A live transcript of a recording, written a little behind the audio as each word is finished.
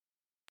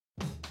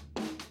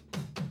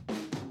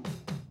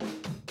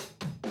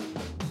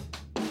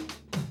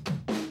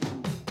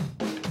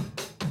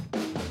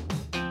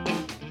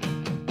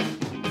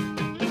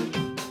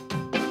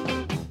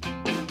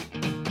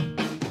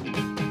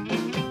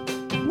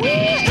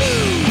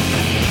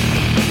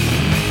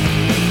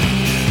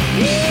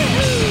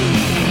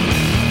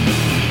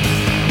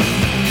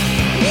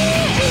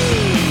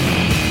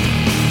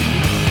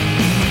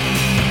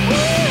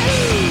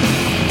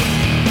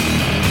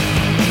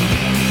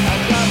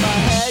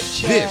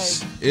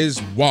This is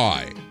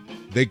why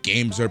the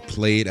games are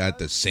played at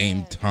the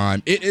same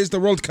time. It is the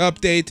World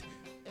Cup date.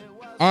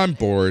 I'm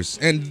Boris,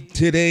 and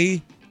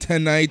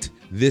tonight,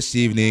 this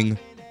evening,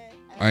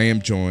 I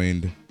am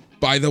joined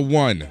by the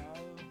one,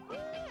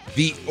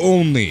 the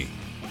only,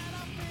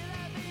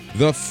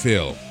 the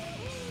Phil.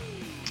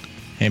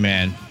 Hey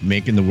man,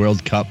 making the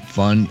World Cup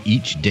fun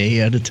each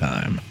day at a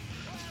time.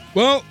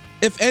 Well,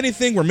 if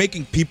anything, we're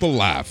making people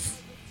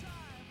laugh.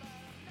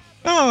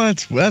 Oh,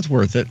 that's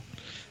worth it.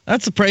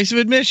 That's the price of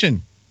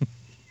admission.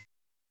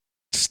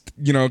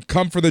 You know,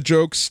 come for the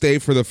jokes, stay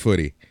for the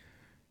footy.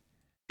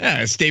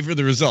 Yeah, stay for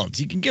the results.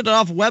 You can get it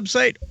off a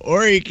website,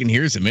 or you can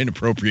hear some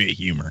inappropriate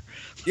humor.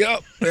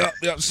 Yep.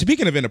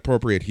 Speaking of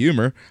inappropriate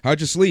humor,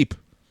 how'd you sleep?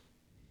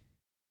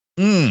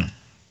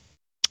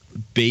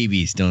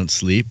 Babies don't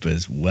sleep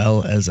as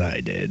well as I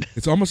did.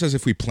 It's almost as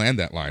if we planned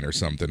that line or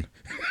something.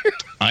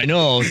 I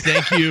know.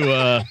 Thank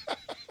you.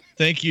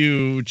 Thank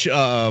you,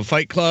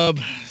 Fight Club.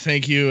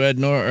 Thank you, Ed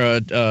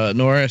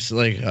Norris,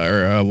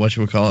 what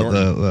should we call it,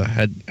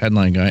 the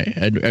headline guy,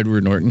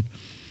 Edward Norton.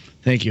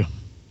 Thank you.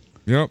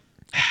 Yep.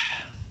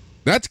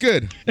 That's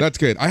good.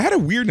 I had a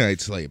weird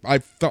night's sleep. I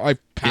thought I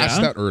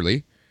passed out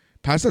early.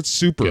 Passed out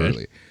super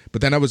early.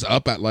 But then I was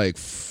up at like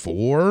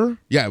 4.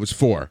 Yeah, it was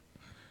 4.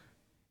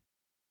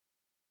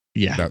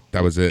 Yeah.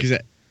 That was it. 'Cause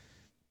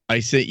I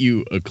sent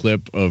you a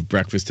clip of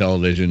breakfast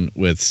television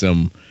with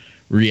some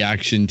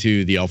reaction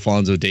to the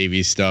Alphonso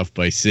Davies stuff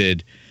by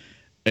Sid,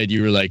 and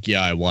you were like,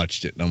 yeah, I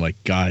watched it. And I'm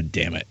like, God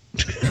damn it.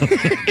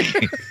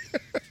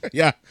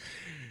 Yeah.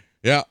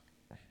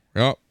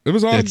 It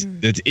was on.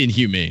 That's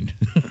inhumane.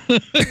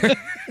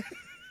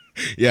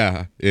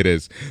 Yeah, it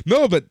is.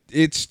 No, but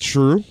it's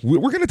true.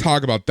 We're going to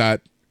talk about that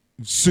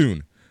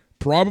soon.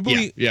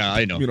 Probably. Yeah,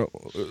 I know. You know,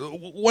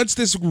 once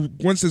this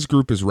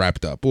group is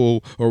wrapped up,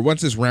 or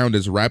once this round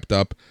is wrapped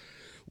up,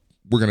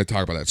 we're going to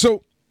talk about that.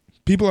 So,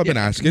 people have been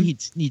asking.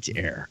 Needs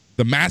air.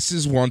 The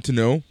masses want to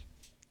know,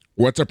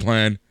 what's our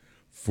plan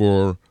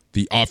for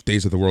the off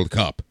days of the World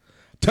Cup?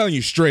 I'm telling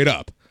you straight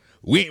up,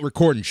 we ain't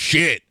recording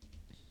shit.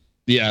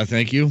 Yeah,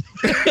 thank you.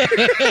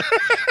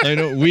 I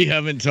know we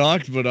haven't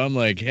talked, but I'm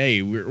like,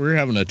 hey, we're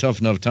having a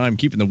tough enough time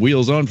keeping the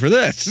wheels on for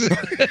this.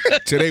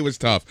 Today was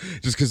tough,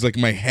 just because like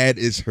my head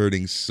is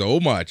hurting so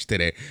much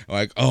today. I'm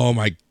like, oh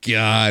my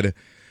God.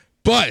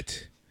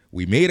 But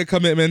we made a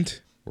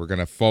commitment. We're going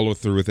to follow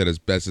through with it as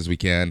best as we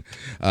can.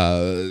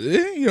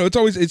 You know,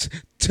 it's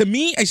to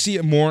me, I see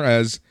it more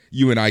as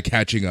you and I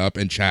catching up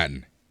and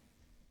chatting.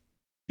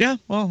 Yeah,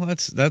 well,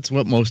 that's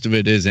what most of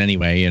it is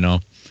anyway, you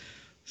know.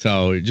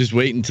 So just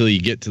wait until you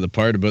get to the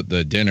part about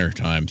the dinner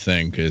time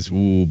thing, because,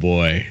 ooh,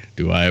 boy,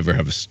 do I ever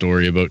have a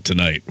story about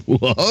tonight.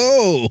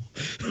 Whoa!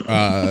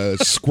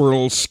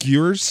 Squirrel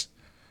skewers?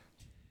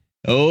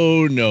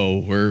 Oh,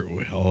 no.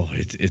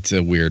 It's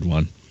a weird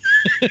one.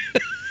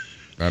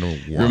 I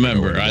don't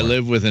remember, I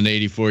live with an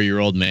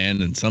 84-year-old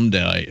man, and some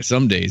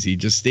days he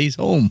just stays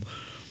home.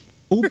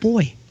 Oh,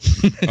 boy.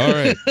 All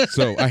right.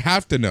 So I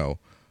have to know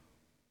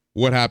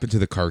what happened to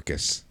the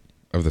carcass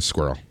of the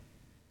squirrel.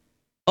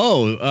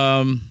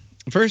 Oh,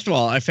 first of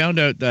all, I found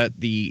out that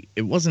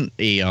it wasn't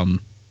the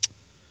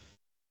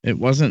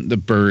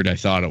bird I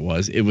thought it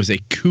was. It was a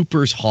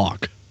Cooper's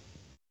hawk.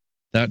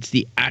 That's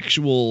the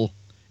actual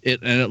and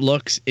it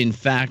looks, in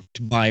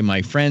fact, by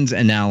my friend's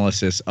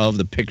analysis of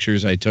the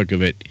pictures I took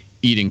of it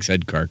eating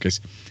said carcass,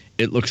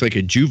 it looks like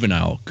a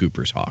juvenile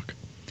Cooper's hawk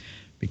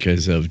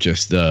because of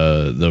just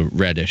the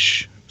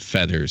reddish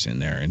feathers in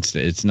there.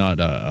 It's not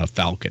a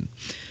falcon.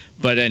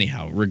 But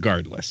anyhow,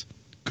 regardless,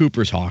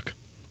 Cooper's hawk.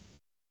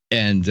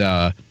 And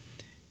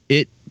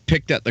it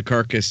picked at the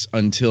carcass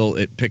until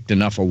it picked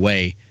enough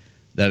away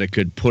that it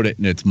could put it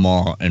in its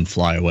maw and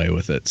fly away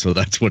with it. So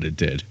that's what it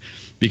did.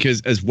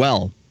 Because as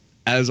well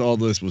as all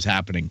this was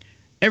happening,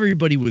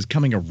 everybody was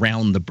coming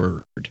around the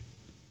bird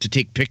to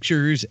take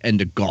pictures and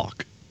to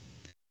gawk.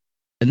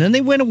 And then they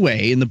went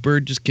away, and the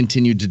bird just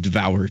continued to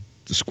devour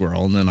the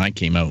squirrel. And then I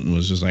came out and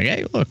was just like,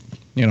 hey, look,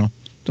 you know,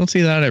 don't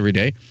see that every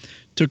day.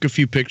 Took a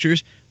few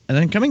pictures. And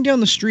then coming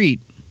down the street,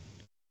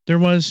 there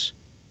was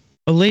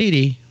a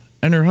lady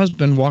and her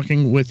husband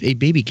walking with a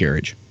baby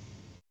carriage.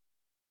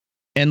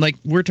 And like,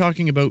 we're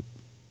talking about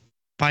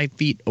 5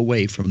 feet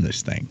away from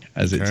this thing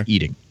as it's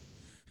eating.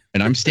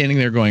 And I'm standing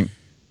there going,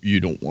 you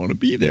don't want to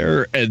be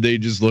there. And they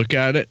just look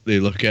at it. They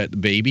look at the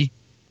baby.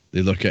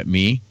 They look at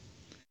me.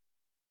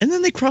 And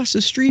then they cross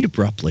the street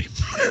abruptly.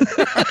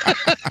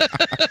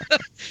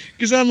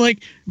 Because I'm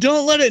like,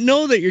 don't let it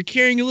know that you're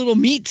carrying a little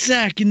meat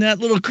sack in that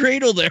little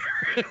cradle there.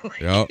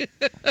 Yep.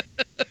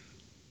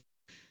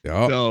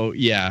 So,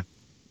 yeah.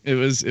 It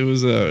was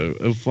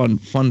a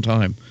fun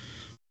time.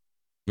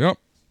 Yep.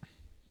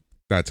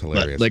 That's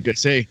hilarious. But, like I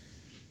say,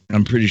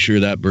 I'm pretty sure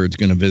that bird's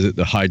going to visit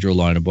the hydro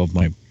line above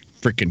my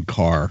freaking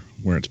car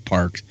where it's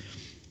parked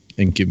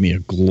and give me a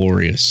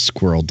glorious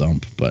squirrel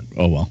dump, but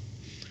oh well.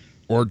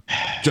 Or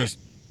just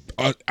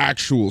an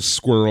actual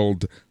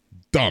squirreled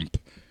dump.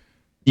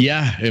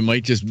 Yeah, it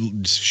might just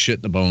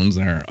shit the bones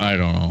there. I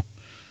don't know.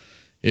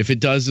 If it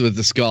does with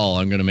the skull,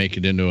 I'm going to make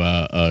it into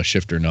a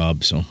shifter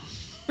knob. So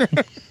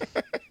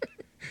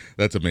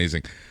that's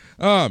amazing.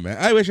 Oh man,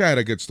 I wish I had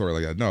a good story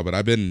like that. No, but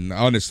I've been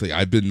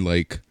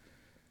like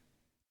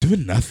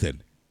doing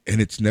nothing,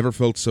 and it's never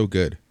felt so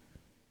good.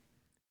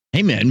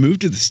 Hey man, move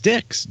to the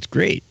sticks. It's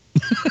great.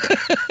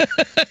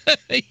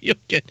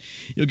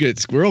 You'll get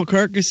squirrel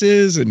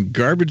carcasses and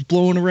garbage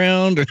blowing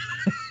around.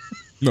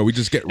 No, we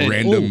just get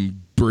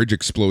random bridge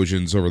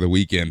explosions over the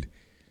weekend.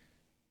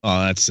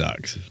 Oh, that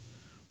sucks.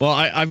 Well,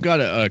 I've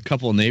got a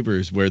couple of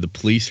neighbors where the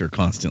police are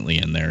constantly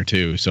in there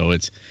too, so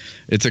it's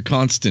a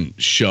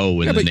constant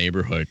show in the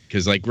neighborhood.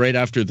 Because like right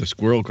after the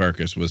squirrel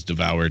carcass was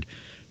devoured,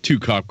 2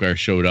 cop cars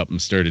showed up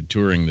and started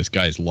touring this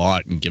guy's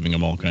lot and giving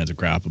him all kinds of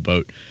crap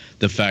about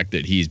the fact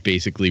that he's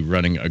basically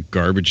running a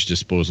garbage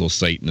disposal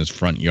site in his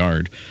front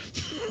yard.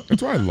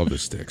 That's why I love the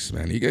sticks,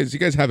 man. You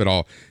guys have it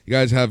all. You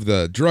guys have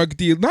the drug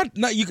deal.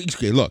 Not you.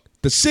 Okay, look,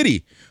 the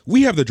city.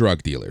 We have the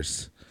drug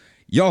dealers.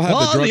 Y'all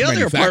have the drug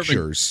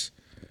manufacturers.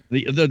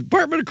 The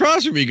apartment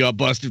across from me got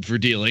busted for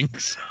dealing.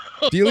 So.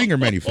 Dealing or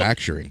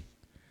manufacturing?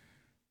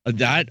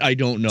 That I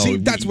don't know. See,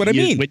 that's what I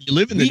mean. When you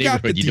live in the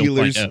neighborhood, you don't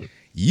find out.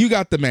 You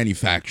got the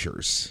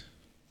manufacturers.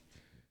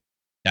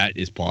 That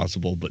is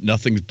possible, but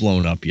nothing's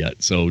blown up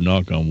yet, so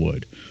knock on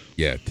wood.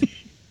 Yet. Did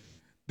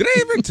I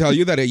ever tell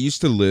you that I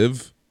used to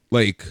live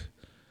like,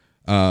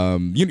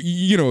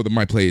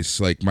 my place,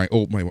 like I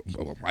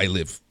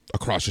live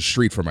across the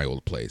street from my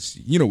old place.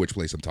 You know which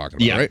place I'm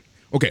talking about, right?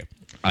 Okay.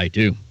 I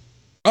do.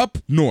 Up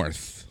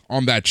north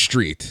on that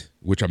street,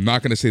 which I'm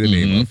not going to say the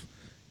name of,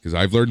 because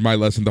I've learned my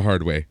lesson the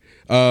hard way.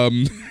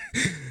 On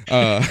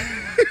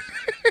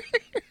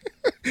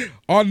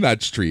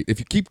that street, if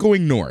you keep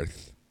going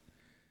north,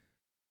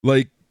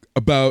 like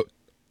about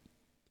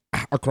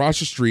across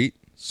the street,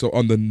 so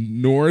on the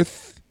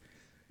northwest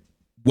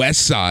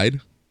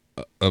side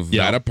of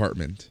that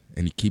apartment,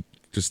 and you keep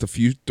just a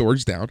few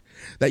doors down,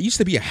 that used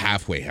to be a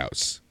halfway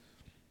house.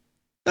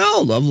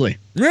 Oh, lovely.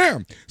 Yeah.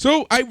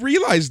 So I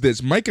realized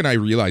this. Mike and I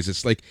realized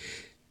this like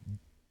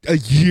a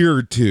year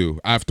or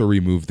two after we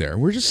moved there.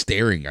 We're just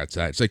staring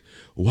outside. It's like,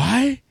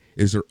 why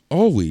is there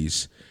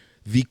always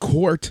the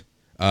court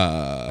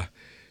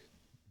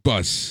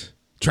bus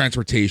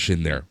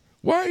transportation there?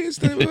 Why is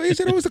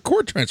it always the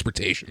court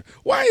transportation?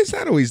 Why is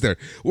that always there?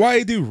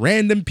 Why do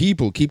random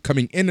people keep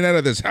coming in and out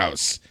of this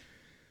house?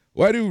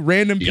 Why do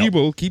random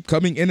people keep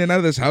coming in and out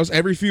of this house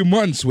every few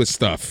months with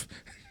stuff?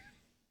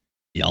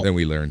 Then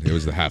we learned it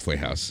was the halfway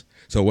house.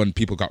 So when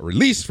people got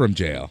released from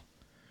jail,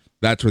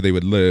 that's where they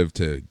would live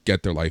to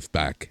get their life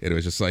back. And it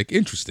was just like,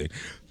 interesting.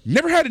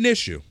 Never had an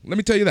issue. Let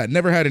me tell you that.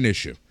 Never had an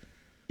issue.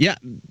 Yeah,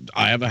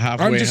 I have a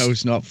halfway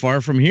house not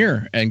far from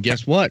here. And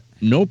guess what?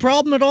 No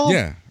problem at all.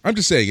 Yeah, I'm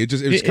just saying. It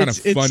was kind of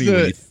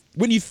funny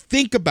when you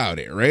think about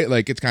it, right?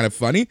 Like, it's kind of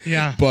funny.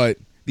 Yeah. But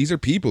these are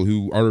people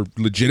who are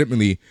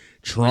legitimately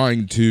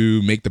trying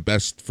to make the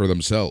best for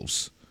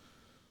themselves.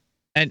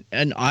 And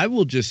I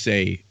will just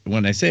say,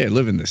 when I say I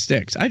live in the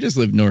sticks, I just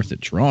live north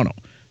of Toronto.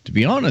 To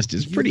be honest,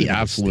 it's a pretty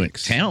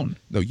affluent town.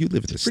 No, you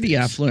live in the sticks. Pretty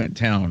affluent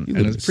town.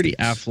 And it's pretty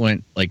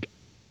affluent, like,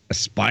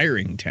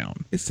 aspiring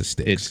town. It's the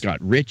sticks. It's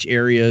got rich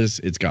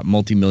areas. It's got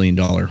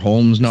multi-million-dollar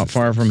homes not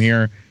far from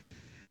here.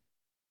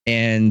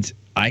 And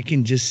I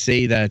can just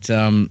say that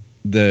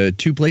the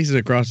 2 places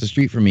across the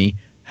street from me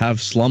have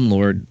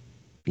slumlord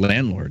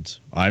landlords.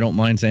 I don't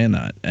mind saying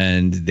that.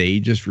 And they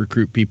just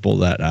recruit people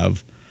that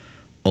have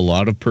a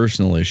lot of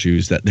personal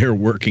issues that they're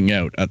working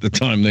out at the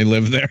time they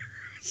live there.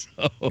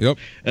 So,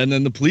 and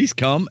then the police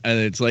come and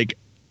it's like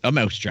a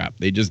mousetrap.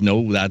 They just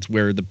know that's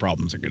where the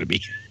problems are going to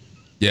be.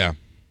 Yeah.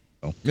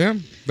 Yeah,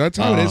 that's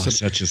how it is.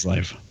 Such is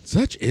life.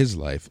 Such is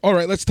life. All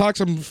right, let's talk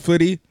some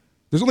footy.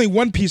 There's only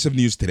one piece of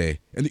news today,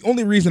 and the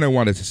only reason I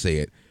wanted to say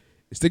it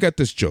is they got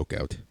this joke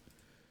out.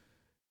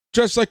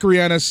 Just like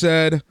Rihanna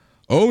said,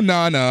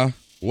 Onana,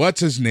 what's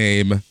his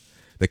name?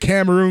 The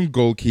Cameroon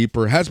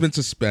goalkeeper has been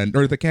suspended.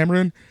 Or the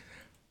Cameroon?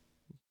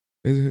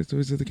 Is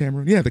it the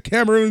Cameroon? Yeah, the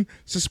Cameroon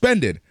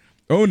suspended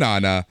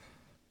Onana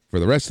for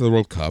the rest of the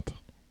World Cup.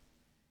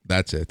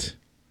 That's it.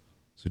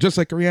 So just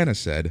like Rihanna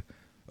said,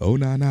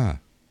 Onana.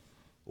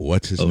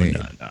 What's his name?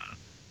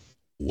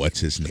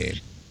 What's his name?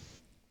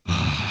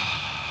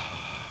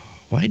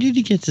 Why did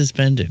he get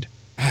suspended?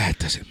 It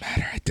doesn't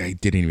matter. I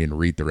didn't even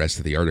read the rest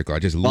of the article. I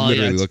just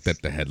literally looked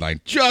at the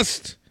headline.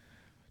 Just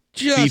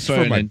FIFA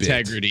for my and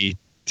integrity,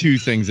 2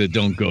 things that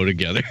don't go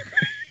together.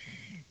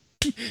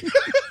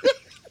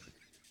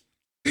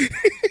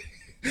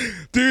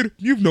 Dude,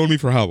 you've known me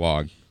for how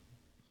long?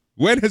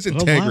 When has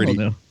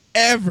integrity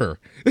ever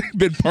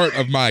been part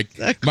of my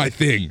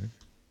thing?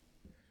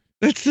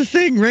 That's the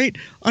thing, right?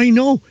 I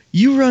know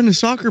you run a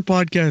soccer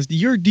podcast.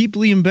 You're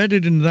deeply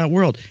embedded into that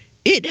world.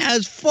 It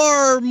has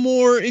far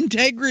more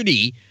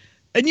integrity,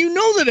 and you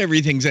know that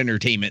everything's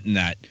entertainment in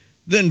that,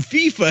 than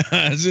FIFA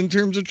has in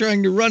terms of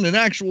trying to run an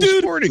actual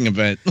sporting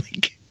event.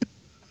 Like,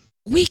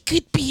 we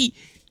could be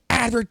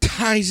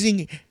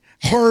advertising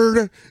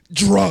hard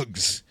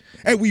drugs,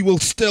 and we will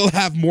still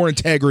have more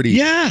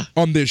integrity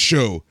on this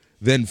show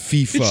than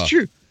FIFA. It's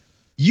true.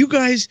 You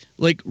guys,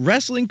 like,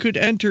 wrestling could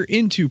enter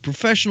into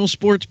professional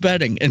sports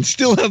betting and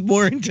still have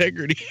more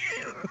integrity.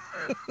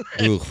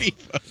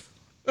 FIFA.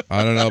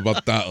 I don't know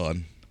about that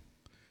one.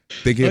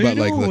 Thinking about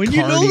like the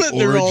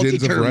carny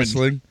origins of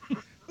wrestling.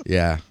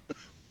 Yeah.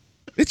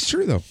 It's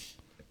true though.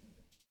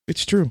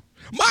 It's true.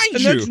 Mind you.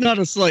 That's not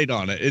a slight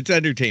on it. It's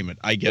entertainment.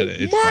 I get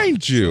it. It's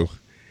mind you.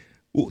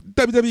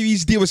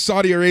 WWE's deal with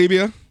Saudi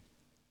Arabia.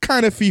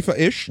 Kind of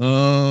FIFA-ish.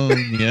 Oh,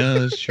 yeah,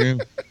 that's true.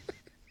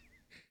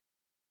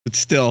 But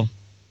still,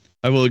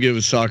 I will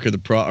give soccer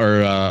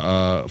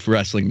for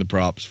wrestling the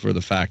props for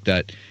the fact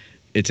that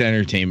it's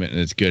entertainment and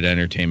it's good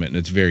entertainment and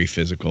it's very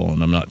physical,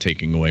 and I'm not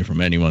taking away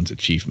from anyone's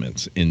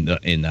achievements in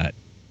that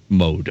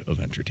mode of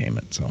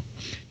entertainment. So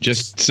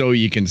just so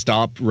you can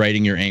stop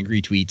writing your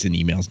angry tweets and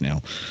emails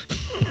now.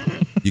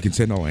 You can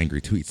send all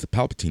angry tweets to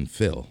Palpatine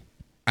Phil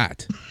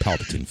at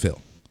Palpatine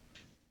Phil.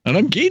 And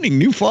I'm gaining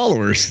new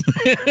followers.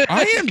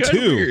 I am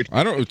too. Weird.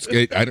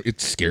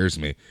 It scares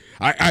me.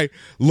 I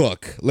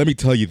look, let me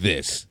tell you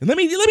this. And let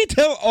me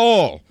tell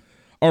all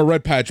our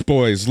Red Patch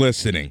boys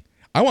listening.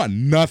 I want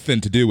nothing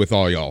to do with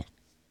all y'all.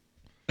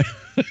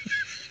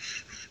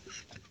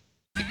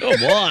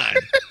 Come on.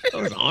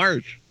 That was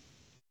harsh.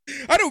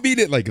 I don't mean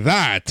it like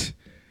that.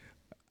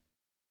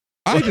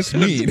 I just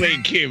mean... That's the way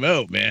it came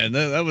out, man.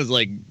 That was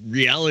like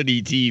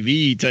reality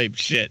TV type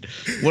shit.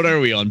 What are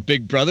we on,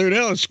 Big Brother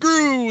now?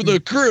 Screw the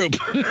group.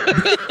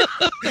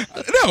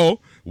 No.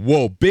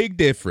 Whoa, big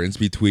difference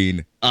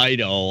between... I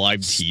know,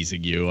 I'm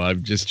teasing you.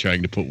 I'm just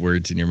trying to put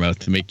words in your mouth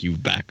to make you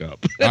back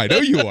up. I know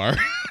you are.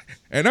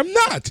 And I'm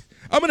not.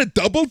 I'm going to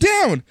double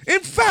down.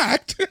 In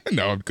fact...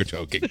 No, I'm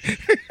joking.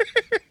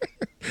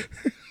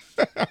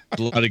 A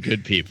lot of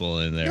good people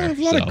in there. Yeah,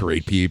 a lot of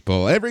great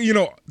people.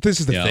 This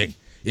is the thing.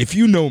 If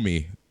you know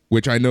me,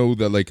 which I know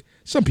that like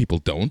some people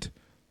don't,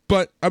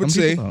 but I would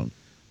say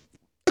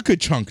a good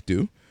chunk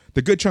do.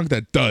 The good chunk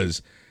that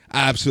does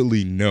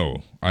absolutely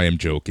know I am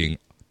joking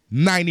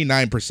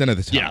 99% of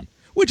the time,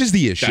 which is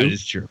the issue. That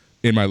is true.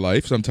 In my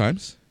life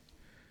sometimes.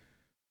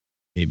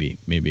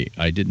 Maybe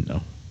I didn't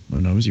know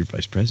when I was your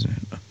vice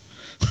president.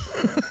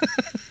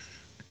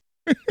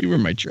 You were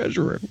my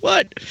treasurer.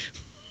 What?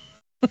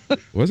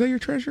 Was I your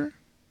treasurer?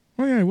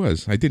 Oh, yeah, I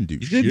was. I didn't do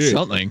shit. Did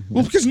something.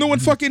 Well, because no one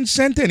fucking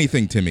sent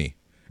anything to me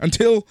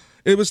until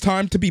it was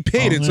time to be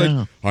paid. It's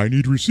like, I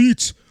need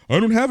receipts. I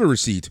don't have a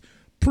receipt.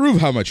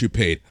 Prove how much you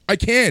paid. I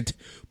can't.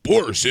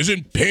 Boris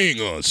isn't paying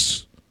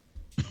us.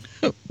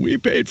 We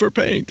paid for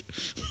paint.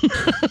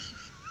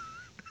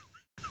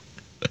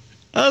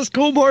 Ask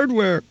Home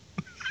Hardware.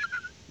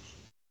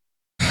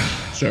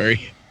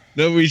 Sorry.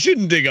 No, we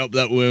shouldn't dig up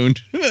that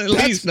wound. At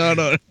least not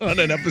on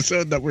an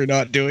episode that we're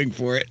not doing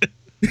for it.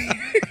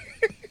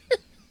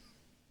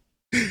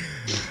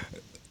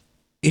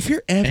 If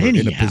you're ever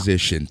in a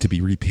position to be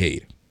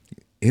repaid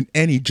in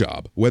any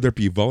job, whether it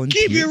be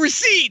volunteer... Keep your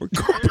receipt!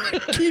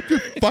 Keep your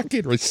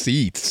fucking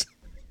receipts.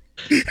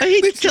 I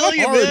hate to tell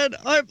you, man,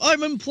 I'm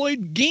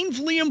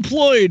gainfully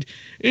employed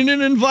in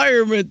an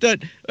environment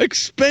that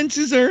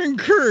expenses are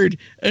incurred.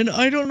 And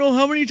I don't know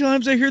how many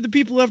times I hear the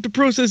people who have to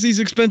process these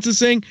expenses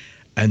saying,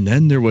 and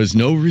then there was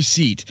no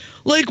receipt.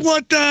 Like,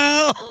 what the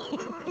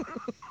hell?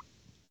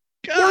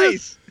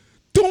 Guys!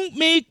 Don't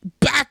make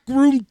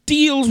backroom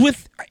deals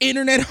with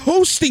internet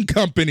hosting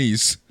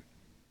companies.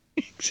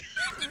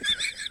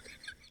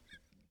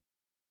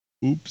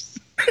 Oops.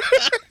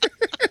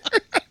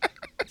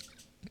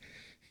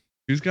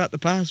 Who's got the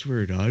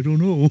password? I don't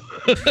know.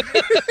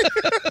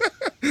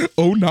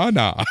 Oh,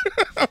 nah.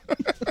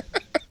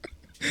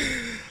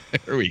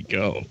 There we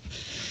go.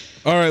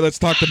 All right, let's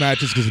talk the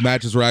matches because the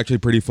matches were actually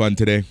pretty fun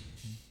today.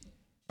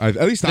 At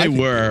least they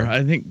were.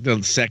 I think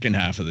the second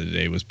half of the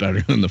day was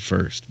better than the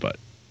first, but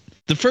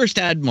the first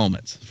had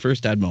moments.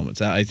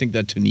 I think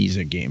that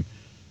Tunisia game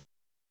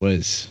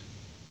was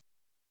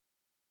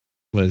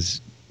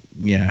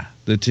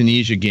the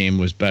Tunisia game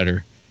was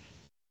better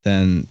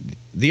than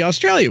the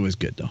Australia was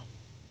good though.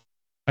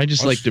 I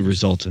just like the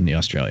results in the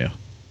Australia.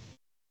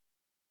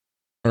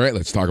 All right,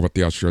 let's talk about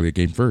the Australia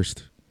game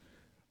first.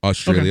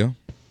 Australia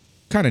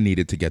kind of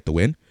needed to get the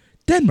win.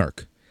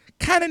 Denmark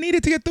kind of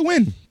needed to get the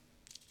win.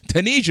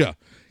 Tunisia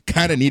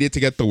kind of needed to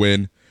get the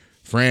win.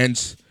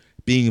 France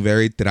being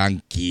very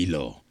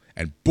tranquilo.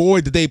 And boy,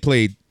 did they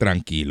play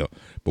tranquilo.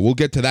 But we'll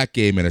get to that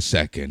game in a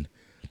second.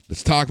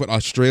 Let's talk about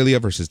Australia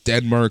versus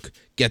Denmark.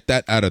 Get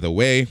that out of the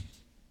way.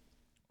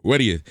 What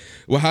do you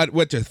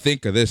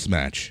think of this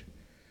match?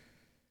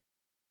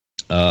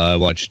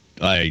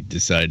 I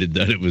decided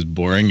that it was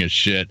boring as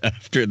shit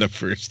after the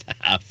first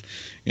half,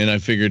 and I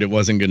figured it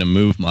wasn't going to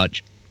move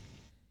much.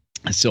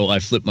 So I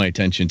flipped my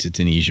attention to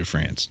Tunisia,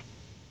 France.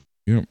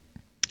 Yep.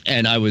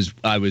 And I was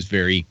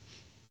very,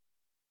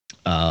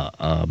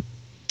 I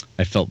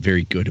felt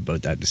very good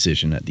about that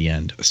decision at the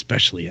end,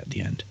 especially at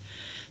the end.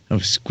 That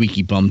was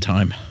squeaky bum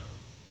time.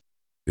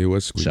 It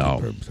was squeaky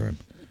bum time.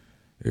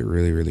 It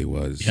really, really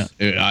was. Yeah,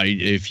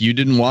 if you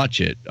didn't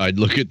watch it, I'd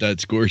look at that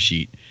score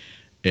sheet,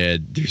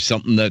 and there's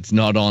something that's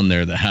not on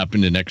there that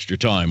happened in extra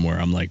time where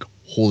I'm like,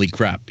 holy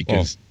crap,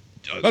 because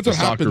that's what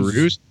happens.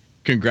 Socceroos,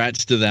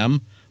 congrats to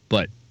them.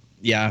 But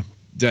yeah,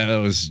 that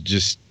was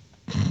just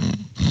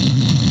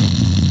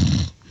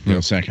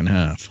second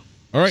half.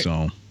 All right.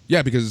 So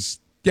yeah, because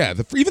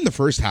even the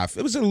first half,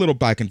 it was a little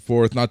back and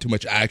forth, not too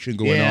much action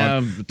going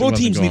on. Both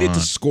teams needed to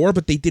score,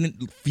 but they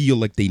didn't feel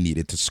like they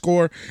needed to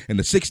score. In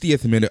the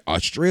 60th minute,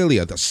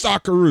 Australia, the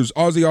Socceroos,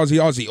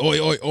 Aussie,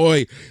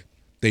 oi.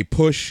 They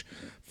push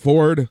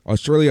forward.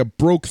 Australia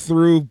broke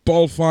through.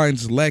 Ball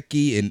finds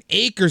Lecky in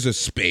acres of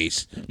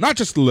space. Not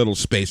just a little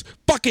space,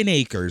 fucking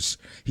acres.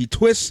 He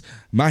twists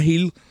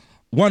Mahil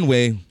one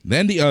way,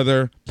 then the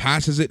other,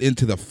 passes it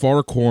into the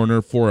far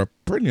corner for a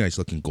pretty nice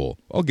looking goal.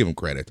 I'll give him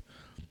credit.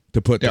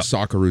 To put the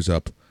Socceroos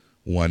up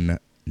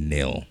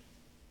 1-0.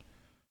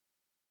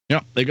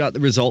 Yeah, they got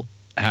the result.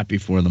 Happy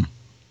for them.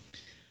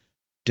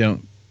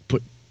 Don't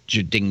put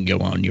your dingo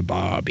on your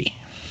Barbie.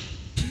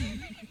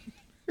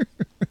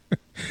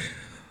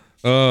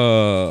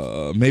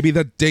 Maybe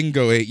the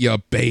dingo ate your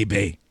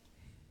baby.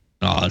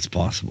 Oh, it's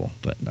possible,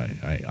 but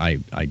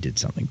I did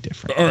something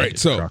different. All right,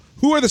 so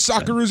who are the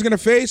Socceroos going to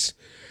face?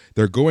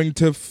 They're going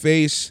to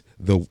face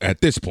at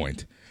this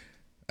point,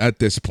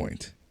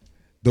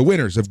 the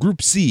winners of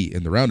Group C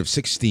in the round of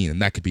 16,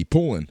 and that could be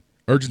Poland,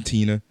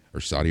 Argentina,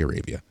 or Saudi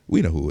Arabia.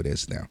 We know who it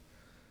is now.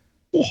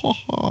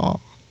 All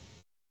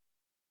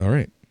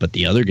right. But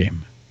the other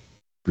game,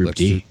 Group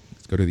D.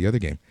 Let's go to the other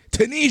game.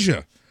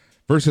 Tunisia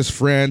versus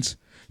France.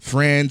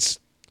 France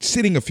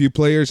sitting a few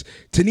players.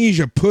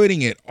 Tunisia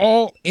putting it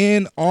all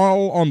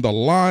on the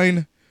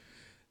line.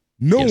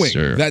 Knowing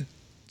that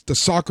the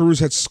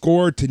Socceroos had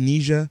scored,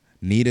 Tunisia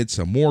needed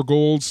some more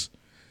goals.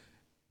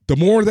 The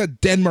more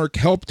that Denmark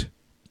helped,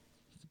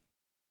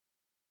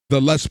 the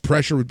less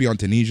pressure would be on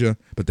Tunisia,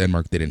 but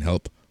Denmark didn't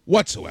help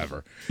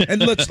whatsoever.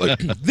 And let's look.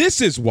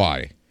 This is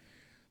why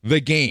the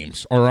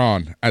games are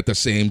on at the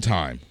same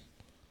time.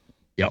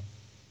 Yep.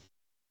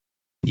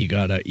 You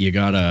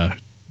gotta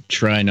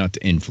try not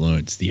to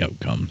influence the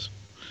outcomes.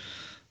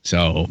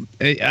 So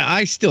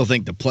I still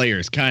think the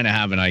players kind of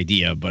have an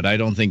idea, but I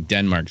don't think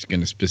Denmark's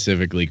going to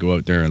specifically go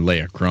out there and lay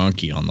a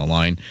cronky on the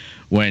line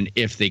when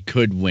if they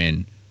could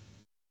win,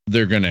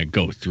 they're going to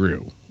go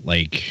through.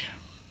 Like,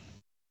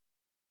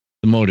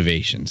 the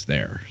motivation's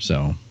there.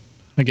 So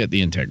I get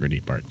the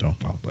integrity part, though.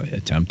 I'll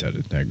attempt at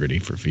integrity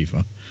for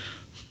FIFA.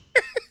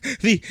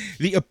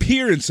 the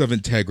appearance of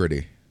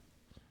integrity.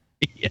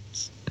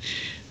 Yes.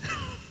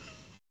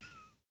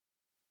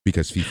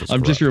 Because FIFA's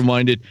I'm just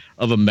reminded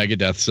of a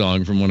Megadeth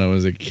song from when I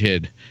was a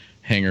kid.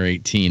 Hangar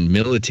 18,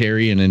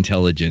 military and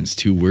intelligence,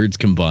 two words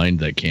combined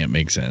that can't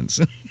make sense.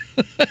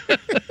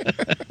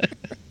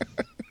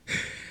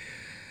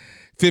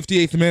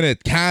 58th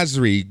minute,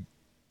 Khazri,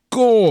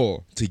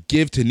 goal to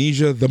give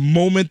Tunisia the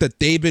moment that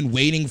they've been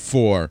waiting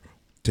for.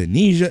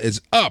 Tunisia is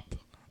up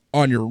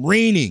on your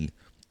reigning,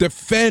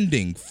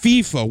 defending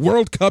FIFA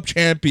World Cup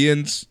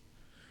champions.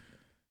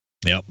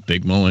 Yep,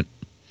 big moment.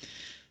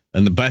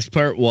 And the best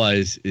part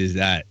is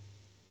that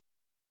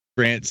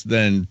France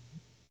then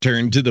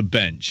turned to the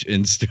bench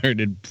and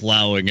started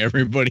plowing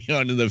everybody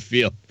onto the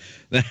field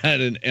that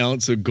had an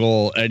ounce of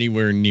goal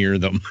anywhere near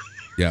them.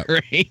 Yeah.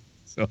 Right?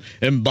 So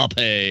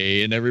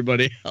Mbappe and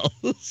everybody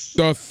else.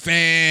 The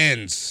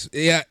fans.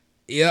 Yeah,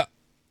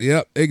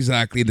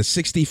 exactly. The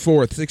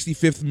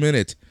 65th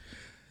minute.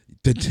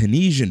 The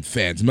Tunisian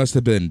fans must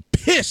have been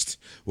pissed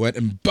when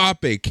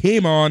Mbappe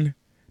came on,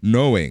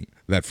 knowing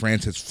that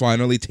France has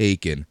finally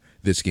taken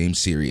this game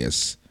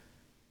serious.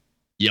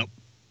 Yep.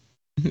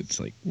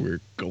 It's like,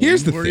 we're going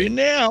Here's the for thing. you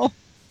now.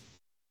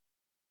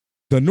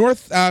 The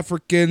North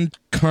African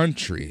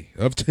country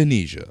of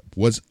Tunisia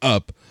was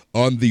up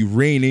on the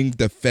reigning,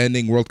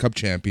 defending World Cup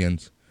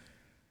champions.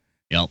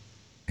 Yep.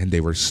 And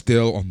they were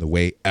still on the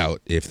way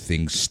out if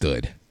things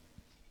stood.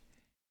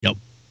 Yep.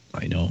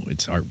 I know.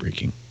 It's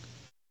heartbreaking.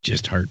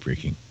 Just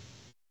heartbreaking.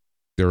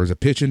 There was a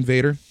pitch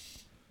invader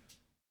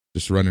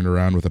just running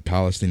around with a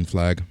Palestine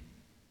flag.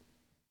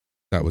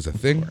 That was a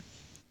thing.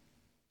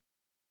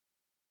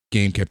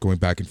 Game kept going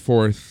back and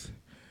forth.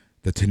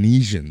 The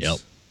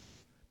Tunisians,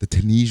 the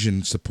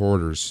Tunisian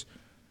supporters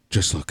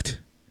just looked.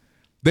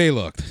 They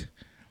looked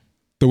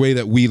the way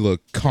that we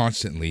look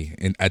constantly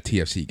at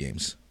TFC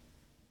games.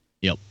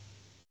 Yep.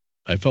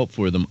 I felt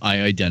for them.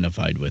 I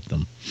identified with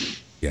them.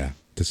 Yeah,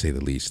 to say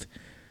the least.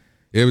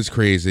 It was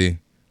crazy.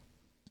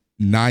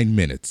 9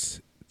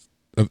 minutes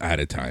of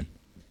added time.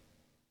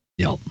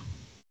 Yep.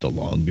 The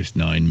longest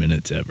 9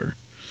 minutes ever.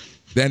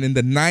 Then in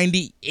the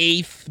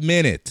 98th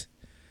minute,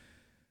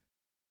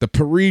 the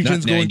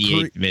Parisians going...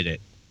 98th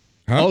minute.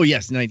 Huh? Oh,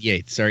 yes,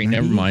 98th. Sorry, 98th.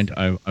 Never mind.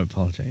 I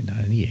apologize.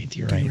 98th,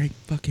 you're right. You're right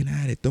fucking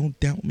at it. Don't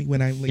doubt me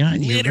when I... Like, yeah,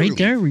 you're right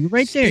there. You're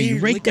right there. You're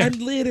right there. I'm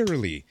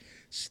literally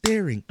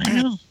staring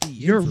at the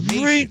You're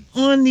right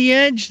on the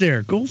edge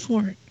there. Go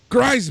for it.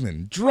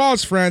 Griezmann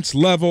draws France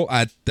level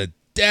at the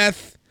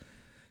death.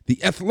 The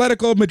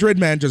Atletico Madrid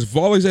man just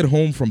volleys it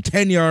home from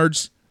 10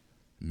 yards,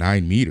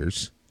 9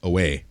 meters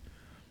away.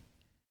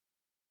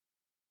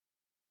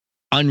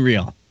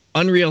 Unreal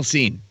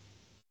scene.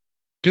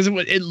 Because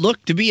it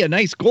looked to be a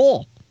nice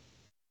goal.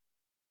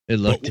 It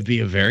looked to be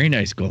a very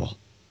nice goal.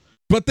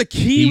 But the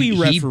Kiwi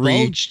referee...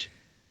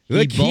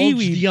 He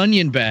bulged the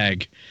onion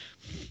bag.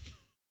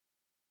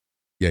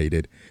 Yeah, he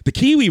did. The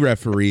Kiwi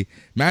referee,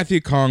 Matthew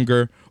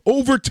Conger,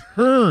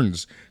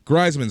 overturns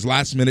Griezmann's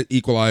last-minute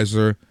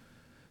equalizer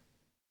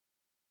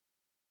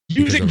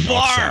using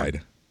VAR.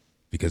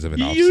 Because of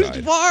an offside. He used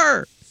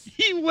VAR.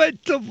 He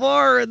went to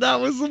VAR, and that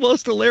was the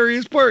most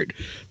hilarious part.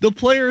 The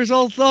players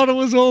all thought it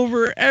was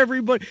over.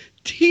 Everybody,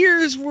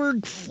 tears were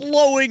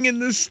flowing in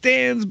the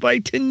stands by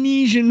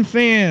Tunisian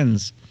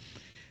fans.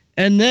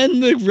 And then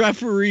the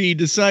referee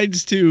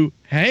decides to,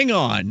 hang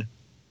on,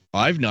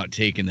 I've not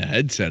taken the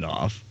headset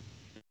off.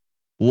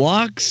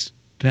 Walks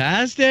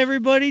past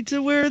everybody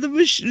to where the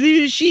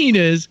machine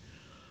is,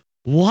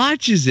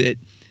 watches it.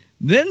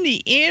 Then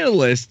the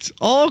analysts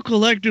all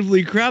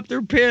collectively crap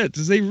their pants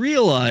as they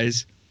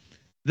realize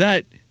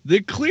that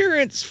the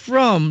clearance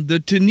from the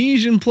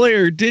Tunisian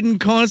player didn't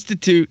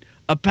constitute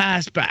a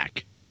pass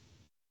back.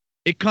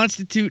 It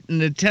constituted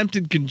an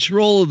attempted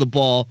control of the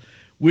ball,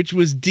 which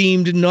was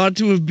deemed not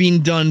to have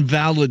been done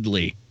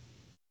validly.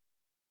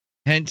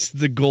 Hence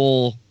the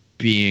goal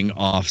being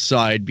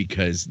offside,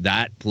 because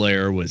that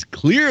player was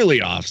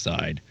clearly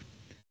offside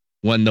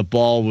when the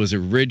ball was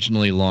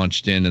originally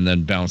launched in and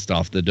then bounced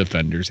off the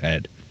defender's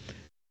head.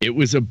 It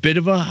was a bit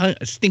of a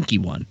stinky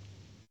one,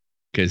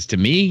 because to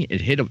me, it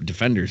hit a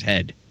defender's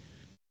head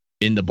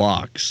in the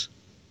box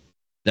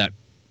that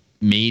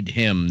made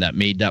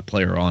that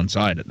player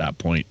onside at that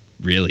point,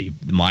 really,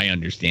 my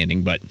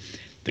understanding. But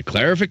the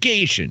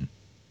clarification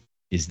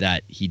is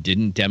that he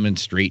didn't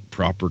demonstrate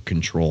proper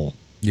control.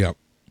 Yep.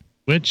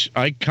 Which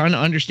I kind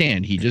of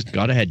understand. He just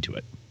got ahead to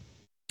it.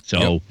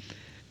 So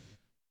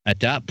at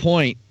that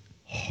point,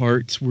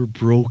 hearts were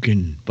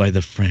broken by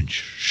the French.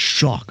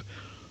 Shock.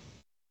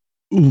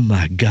 Oh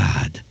my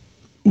God.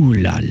 Ooh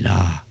la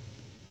la.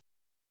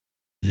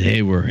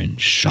 They were in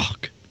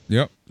shock.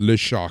 Yep. Le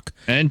shock.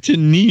 And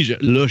Tunisia,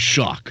 le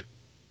shock.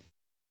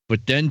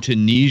 But then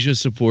Tunisia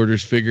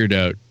supporters figured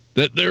out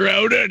that they're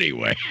out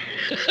anyway.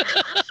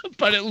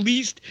 But at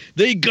least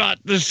they got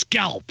the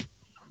scalp.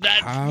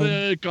 That's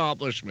the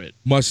accomplishment.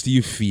 Must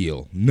you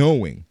feel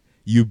knowing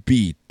you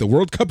beat the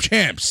World Cup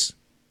champs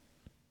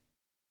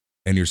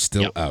and you're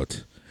still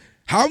out?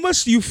 How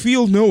must you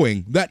feel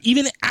knowing that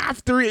even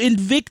after in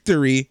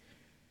victory,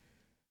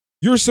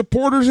 your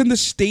supporters in the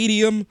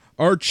stadium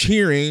are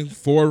cheering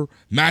for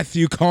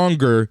Matthew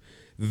Conger,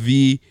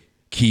 the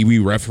Kiwi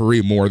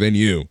referee, more than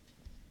you?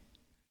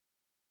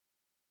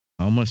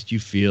 How must you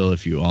feel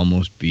if you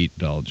almost beat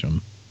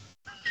Belgium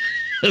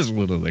as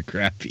one of the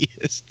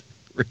crappiest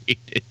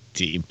rated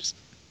teams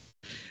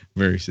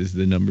versus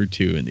the number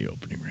 2 in the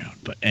opening round?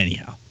 But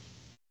anyhow,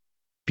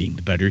 being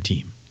the better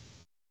team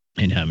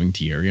and having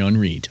Thierry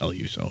Henry tell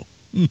you so.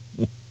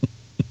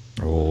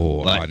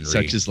 But Henry.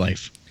 Such is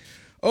life.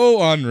 Oh,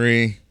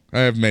 Henry. I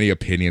have many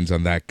opinions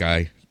on that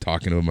guy,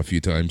 talking to him a few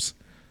times.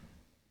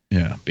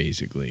 Yeah,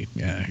 basically.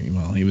 Yeah,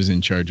 well, he was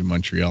in charge of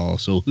Montreal,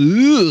 so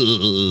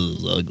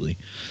ugly.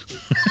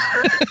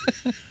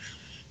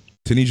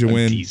 Tunisia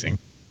win, teasing.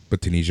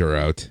 But Tunisia are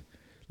out.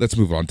 Let's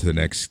move on to the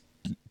next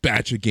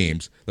batch of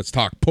games. Let's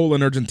talk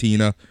Poland,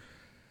 Argentina.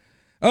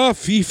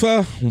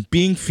 FIFA,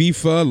 being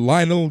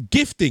FIFA,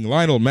 gifting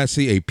Lionel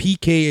Messi a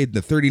PK in the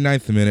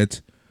 39th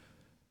minute.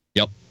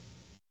 Yep.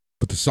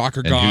 But the soccer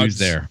and gods who's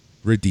there?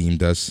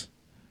 Redeemed us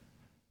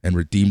and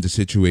redeemed the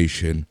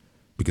situation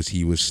because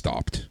he was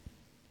stopped.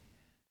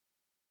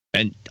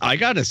 And I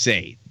got to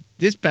say,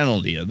 this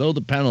penalty, although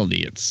the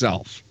penalty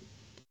itself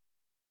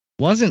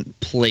wasn't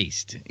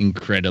placed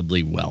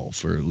incredibly well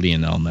for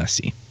Lionel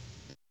Messi,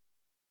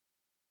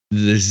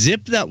 the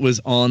zip that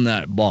was on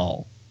that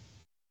ball,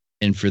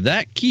 and for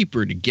that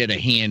keeper to get a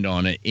hand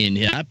on it in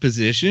that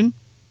position,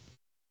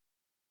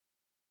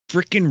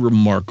 freaking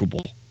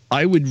remarkable.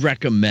 I would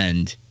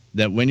recommend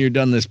that when you're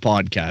done this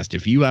podcast,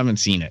 if you haven't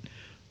seen it,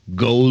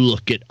 go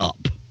look it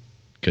up,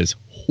 because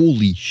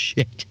holy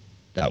shit,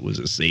 that was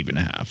a save and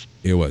a half.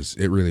 It was.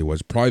 It really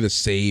was. Probably the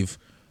save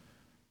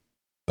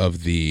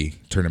of the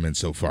tournament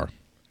so far.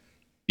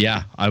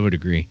 Yeah, I would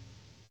agree.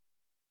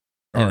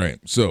 All right,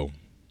 so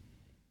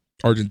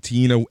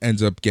Argentina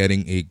ends up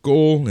getting a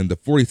goal in the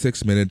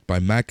 46th minute by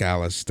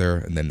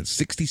McAllister, and then the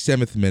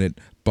 67th minute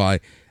by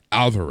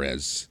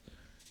Alvarez.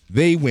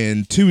 They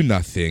win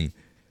 2-0.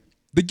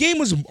 The game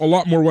was a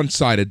lot more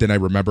one-sided than I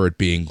remember it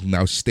being,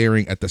 now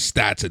staring at the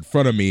stats in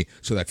front of me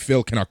so that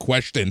Phil cannot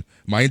question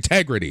my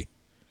integrity.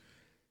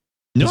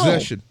 No.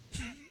 Possession.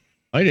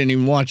 I didn't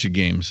even watch a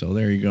game, so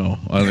there you go,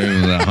 other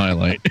than that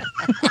highlight.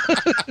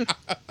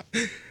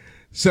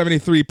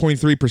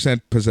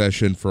 73.3%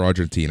 possession for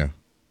Argentina.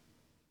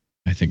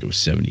 I think it was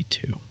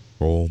 72.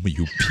 Oh,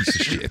 you piece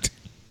of shit.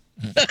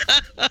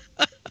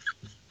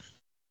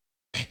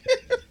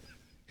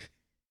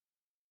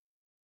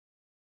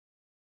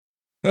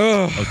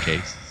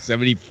 Okay,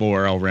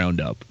 74, I'll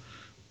round up.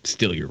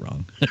 Still, you're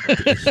wrong.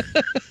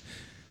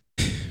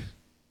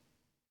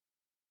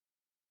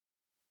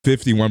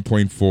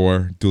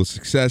 51.4 dual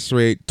success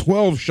rate,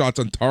 12 shots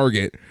on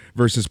target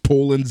versus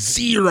Poland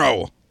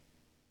 0.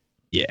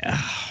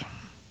 Yeah.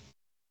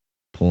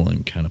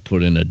 Poland kind of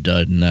put in a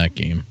dud in that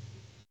game.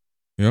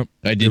 Yep.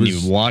 I didn't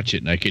even watch it,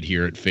 and I could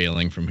hear it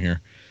failing from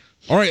here.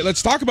 All right,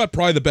 let's talk about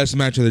probably the best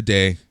match of the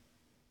day.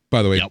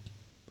 By the way,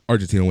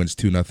 Argentina wins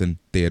 2-0.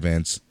 They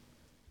advance.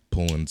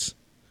 Poland's,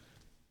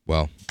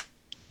 well,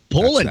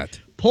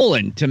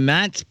 Poland, to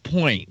Matt's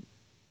point,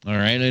 all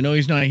right, I know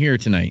he's not here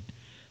tonight,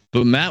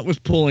 but Matt was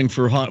pulling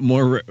for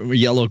more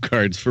yellow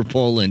cards for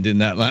Poland in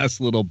that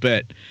last little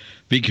bit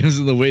because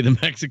of the way the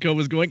Mexico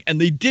was going, and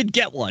they did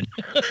get one.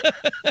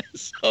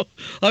 So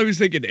I was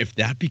thinking, if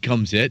that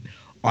becomes it,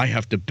 I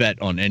have to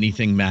bet on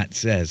anything Matt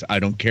says. I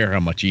don't care how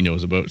much he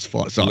knows about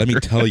soccer. Let me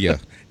tell you,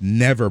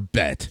 never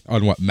bet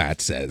on what Matt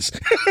says.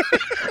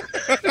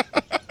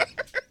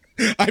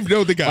 I've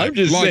known the guy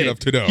long enough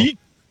to know.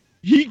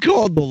 He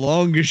called the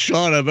longest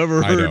shot I've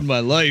ever heard in my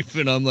life,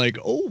 and I'm like,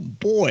 oh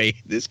boy,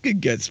 this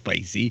could get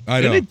spicy.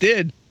 I know. And it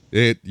did.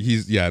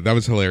 That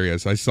was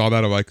hilarious. I saw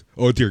that. I'm like,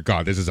 oh dear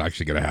God, this is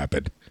actually going to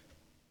happen.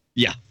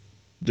 Yeah,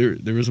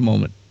 there was a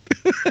moment.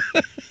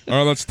 All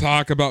right, let's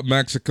talk about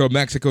Mexico.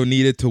 Mexico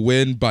needed to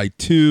win by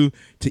 2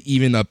 to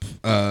even up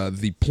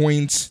the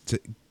points,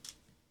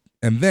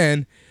 and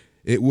then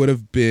it would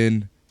have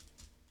been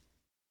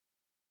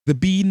the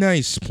be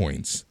nice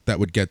points that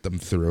would get them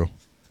through.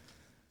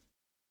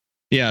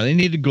 Yeah, they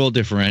needed goal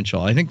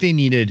differential. I think they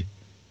needed,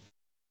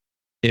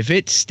 if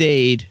it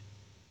stayed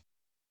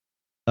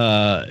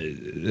that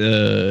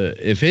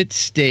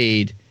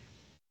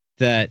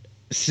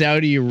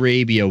Saudi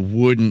Arabia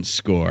wouldn't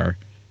score,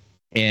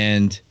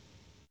 and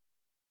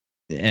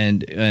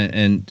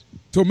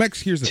so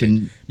here's the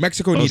thing.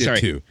 Mexico needed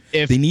 2.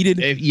 They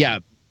needed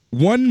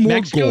one more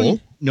Mexico,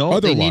 goal. No,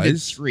 otherwise, they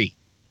needed 3.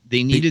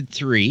 They needed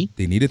 3.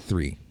 They needed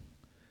 3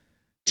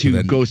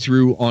 to go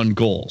through on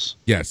goals.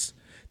 Yes,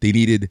 they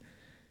needed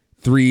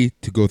 3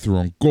 to go through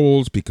on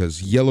goals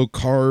because yellow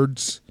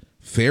cards,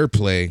 fair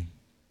play,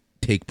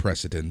 take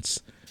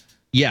precedence.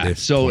 Yeah,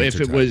 so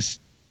if it was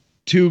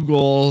 2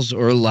 goals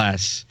or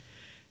less,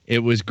 it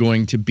was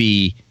going to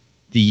be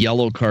the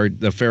yellow card,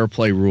 the fair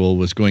play rule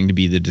was going to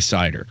be the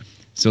decider.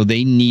 So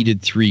they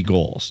needed 3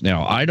 goals.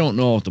 Now, I don't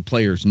know if the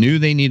players knew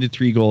they needed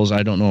 3 goals.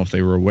 I don't know if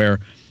they were aware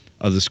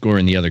of the score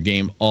in the other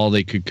game. All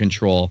they could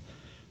control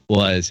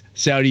was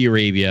Saudi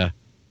Arabia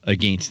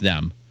against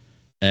them.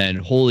 And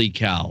holy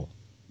cow,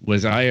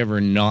 was I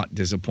ever not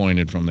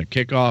disappointed from the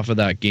kickoff of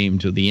that game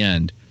to the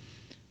end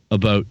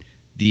about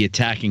the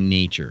attacking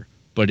nature.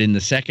 But in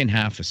the second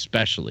half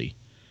especially,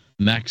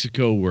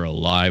 Mexico were a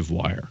live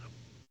wire.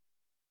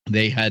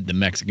 They had the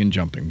Mexican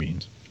jumping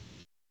beans.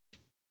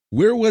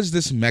 Where was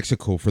this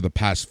Mexico for the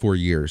past 4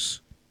 years?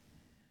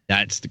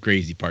 That's the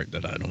crazy part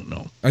that I don't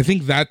know. I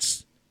think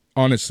that's,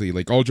 honestly,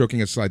 like all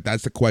joking aside,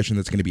 that's the question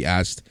that's going to be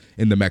asked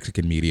in the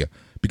Mexican media.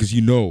 Because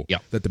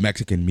that the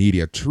Mexican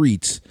media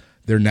treats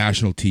their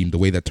national team the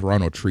way that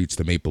Toronto treats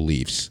the Maple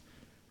Leafs.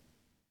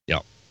 Yeah.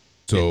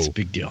 So it's a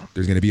big deal.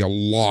 There's going to be a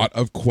lot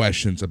of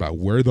questions about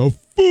where the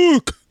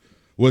fuck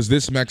was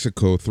this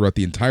Mexico throughout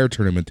the entire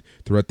tournament,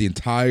 throughout the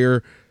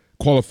entire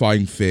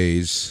qualifying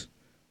phase.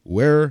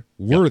 Where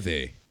were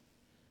they?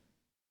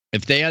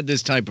 If they had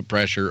this type of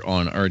pressure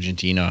on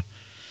Argentina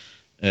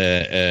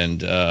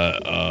and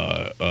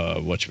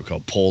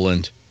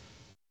Poland,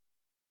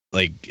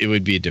 like it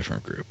would be a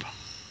different group.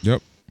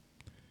 Yep.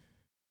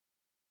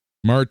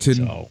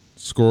 Martin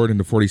scored in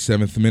the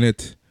 47th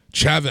minute.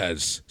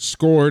 Chavez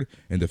scored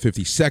in the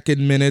 52nd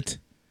minute.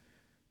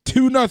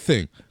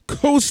 2-0.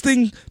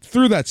 Coasting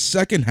through that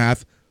second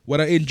half. What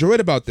I enjoyed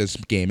about this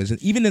game is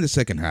that even in the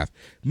second half,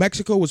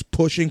 Mexico was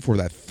pushing for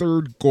that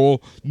third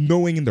goal,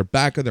 knowing in the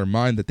back of their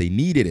mind that they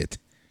needed it.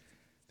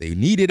 They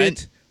needed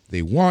it.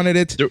 They wanted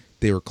it.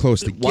 They were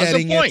close to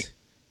getting it.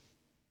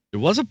 There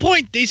was a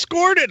point. They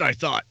scored it, I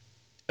thought.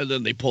 And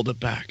then they pulled it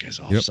back as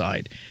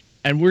offside. Yep.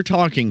 And we're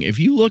talking, if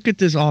you look at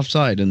this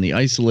offside and the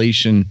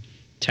isolation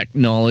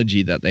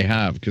technology that they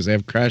have, because they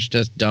have crash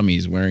test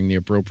dummies wearing the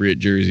appropriate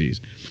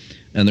jerseys,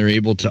 and they're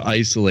able to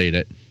isolate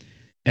it.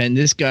 And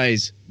this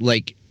guy's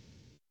like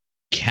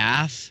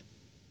calf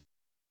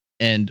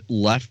and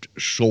left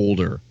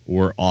shoulder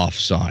were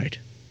offside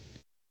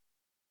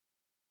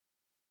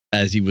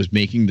as he was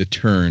making the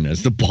turn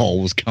as the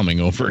ball was coming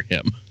over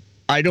him.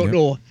 I don't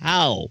know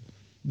how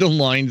the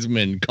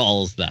linesman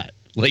calls that.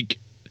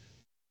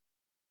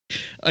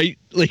 It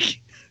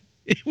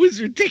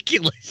was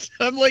ridiculous.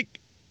 I'm like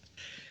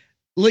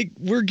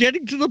we're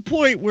getting to the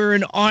point where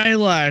an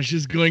eyelash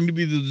is going to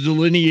be the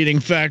delineating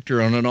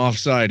factor on an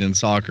offside in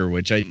soccer,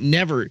 which I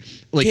never,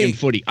 in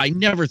footy, I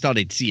never thought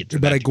I'd see it.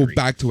 But I go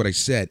back to what I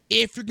said.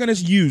 If you're going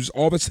to use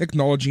all this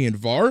technology in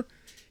VAR,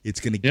 it's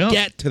going to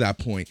get to that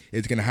point.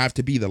 It's going to have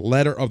to be the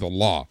letter of the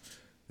law.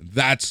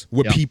 That's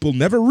what people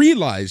never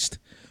realized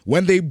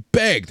when they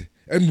begged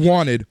and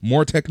wanted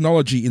more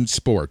technology in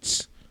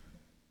sports.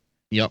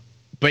 Yep.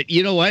 But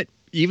you know what?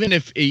 Even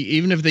if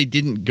they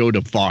didn't go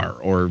to VAR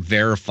or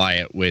verify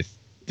it with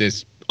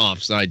this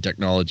offside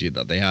technology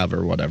that they have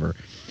or whatever,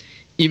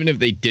 even if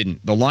they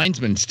didn't, the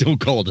linesman still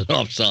called it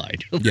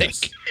offside.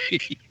 Yes.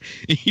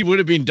 He would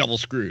have been double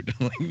screwed,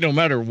 no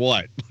matter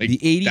what.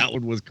 That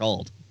one was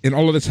called. And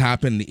all of this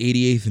happened in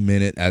the 88th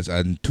minute as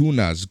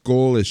Antuna's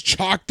goal is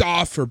chalked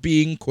off for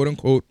being,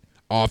 quote-unquote,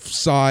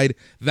 offside.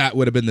 That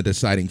would have been the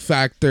deciding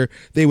factor.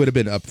 They would have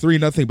been up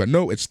 3-0, but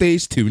no, it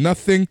stays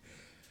 2-0.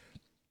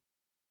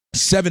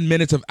 7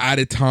 minutes of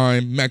added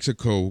time.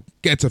 Mexico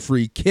gets a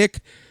free kick.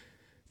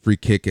 Free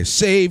kick is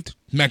saved.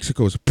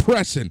 Mexico's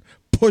pressing,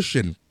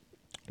 pushing.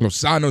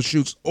 Lozano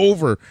shoots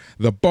over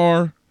the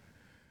bar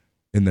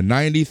in the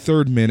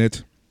 93rd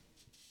minute.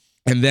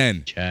 And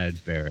then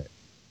Chad Barrett.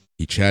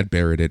 He Chad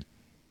Barrett it.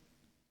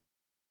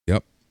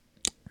 Yep.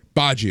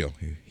 Baggio.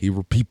 He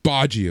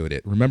Baggio'd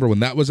it. Remember when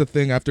that was a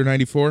thing after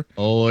 94?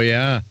 Oh,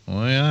 yeah.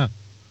 Well,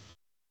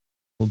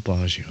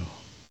 Baggio.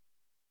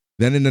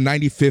 Then in the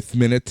 95th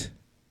minute,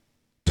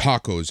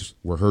 tacos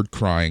were heard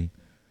crying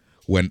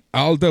when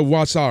Alda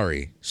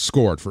Wasari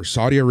scored for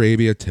Saudi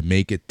Arabia to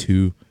make it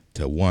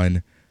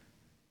 2-1.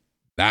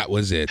 That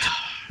was it.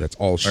 That's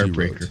all she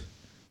wrote.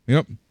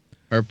 Yep.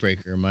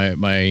 Heartbreaker.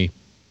 My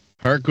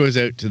heart goes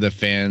out to the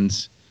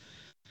fans.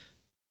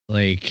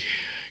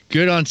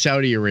 Good on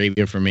Saudi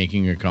Arabia for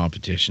making a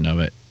competition of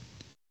it.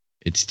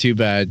 It's too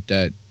bad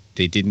that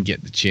they didn't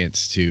get the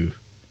chance to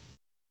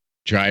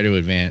try to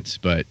advance,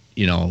 but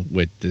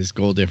with this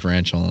goal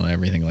differential and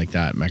everything like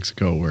that,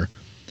 Mexico were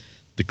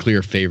the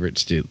clear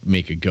favorites to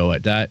make a go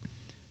at that.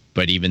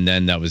 But even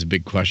then, that was a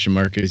big question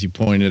mark, as you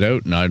pointed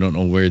out, and I don't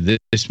know where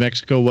this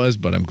Mexico was,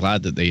 but I'm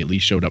glad that they at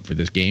least showed up for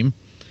this game,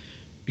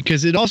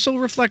 because it also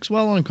reflects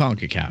well on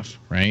CONCACAF,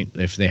 right,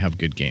 if they have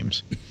good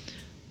games.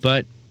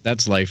 But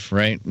that's life,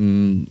 right?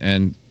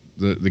 And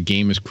the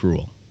game is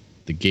cruel.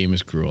 The game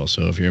is cruel.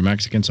 So if you're a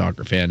Mexican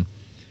soccer fan,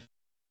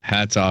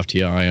 hats off to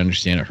you. I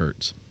understand it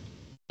hurts,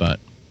 but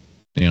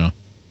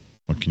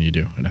what can you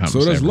do? It happens.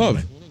 So does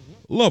love.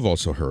 Love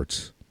also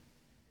hurts.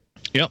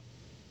 Yep.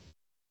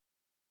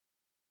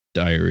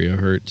 Diarrhea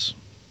hurts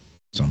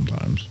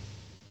sometimes.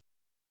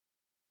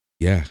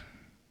 Yeah.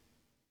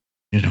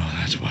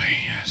 That's why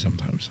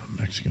sometimes some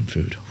Mexican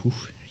food.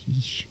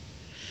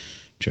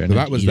 Trying so to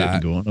that was eat that. It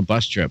and go on a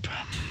bus trip.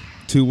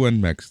 2-1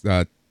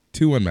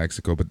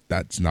 Mexico, but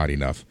that's not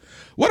enough.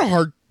 What a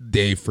hard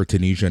day for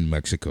Tunisia and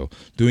Mexico.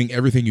 Doing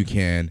everything you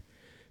can,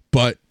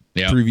 but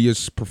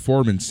previous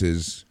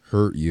performances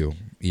hurt you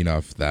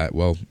enough that,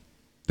 well,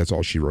 that's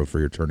all she wrote for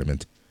your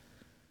tournament.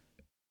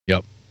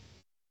 Yep.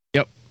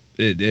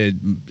 It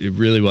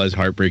really was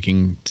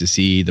heartbreaking to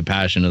see the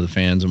passion of the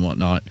fans and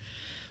whatnot.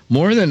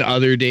 More than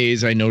other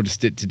days, I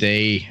noticed it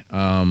today.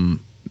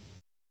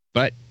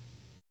 But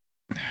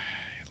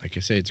like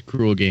I say, it's a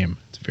cruel game.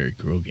 It's a very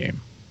cruel game.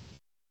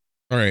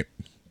 All right.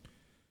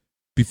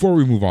 Before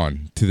we move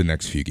on to the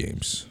next few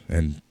games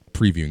and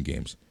previewing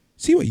games,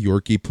 see what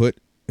Yorkie put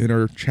in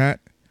our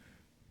chat?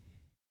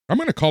 I'm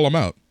going to call him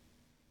out.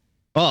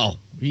 Oh,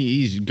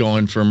 he's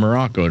going for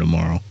Morocco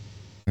tomorrow.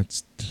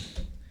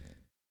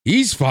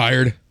 He's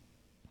fired.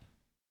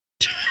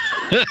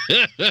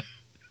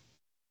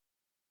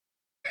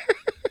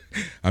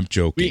 I'm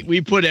joking.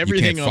 We put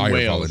everything on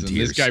Wales, and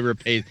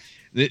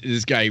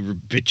this guy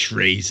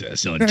betrays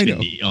us on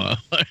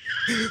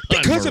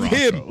because of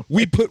him,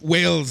 we put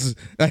Wales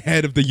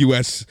ahead of the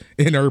U.S.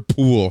 in our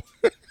pool.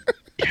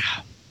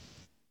 Yeah.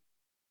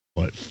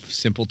 What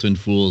simpleton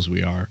fools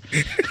we are.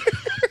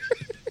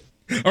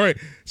 All right,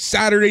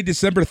 Saturday,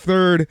 December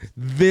 3rd.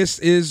 This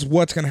is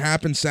what's going to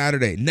happen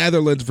Saturday.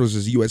 Netherlands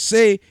versus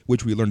USA,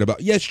 which we learned about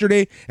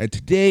yesterday. And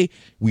today,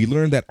 we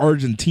learned that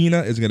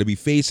Argentina is going to be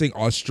facing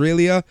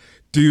Australia.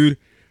 Dude,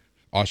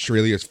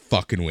 Australia's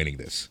fucking winning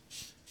this.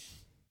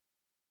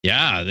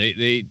 Yeah,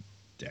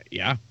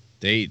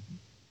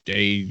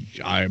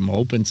 I'm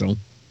hoping so.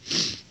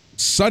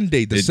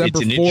 Sunday, December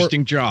 4th. It's an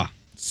interesting draw.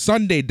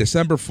 Sunday,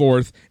 December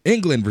 4th,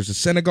 England versus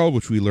Senegal,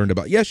 which we learned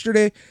about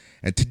yesterday.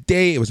 And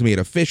today it was made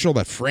official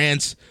that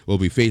France will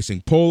be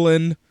facing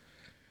Poland.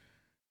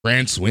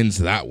 France wins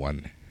that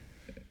one.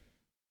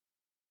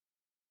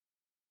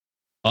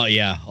 Oh,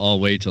 yeah. I'll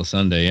wait till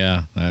Sunday.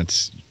 Yeah,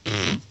 that's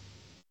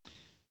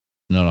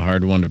not a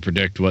hard one to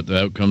predict what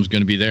the outcome's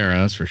going to be there.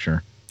 That's for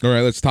sure. All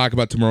right, let's talk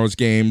about tomorrow's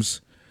games.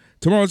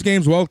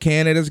 Well,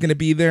 Canada's going to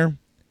be there,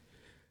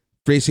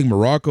 facing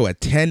Morocco at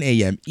 10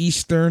 a.m.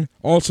 Eastern.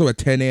 Also at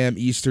 10 a.m.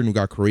 Eastern, we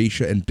got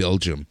Croatia and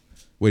Belgium.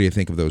 What do you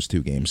think of those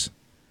two games?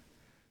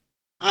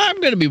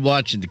 I'm going to be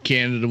watching the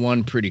Canada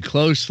one pretty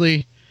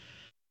closely.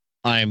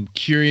 I'm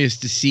curious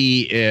to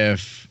see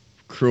if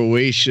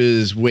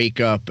Croatia's wake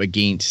up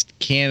against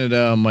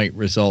Canada might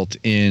result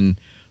in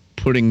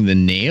putting the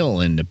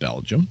nail into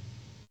Belgium.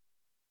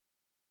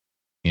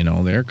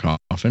 They're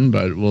coffin,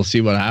 but we'll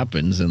see what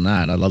happens in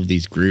that. I love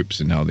these groups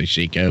and how they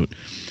shake out.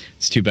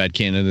 It's too bad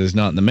Canada's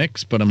not in the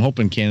mix, but I'm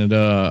hoping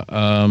Canada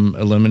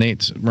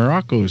eliminates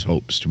Morocco's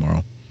hopes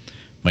tomorrow.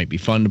 Might be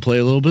fun to play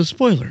a little bit of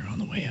spoiler on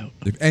the way out.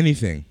 If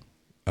anything,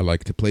 I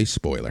like to play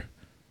spoiler.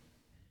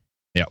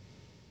 Yep.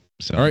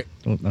 So, all right.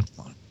 That's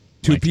fun.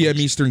 2 p.m.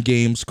 Eastern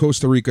games,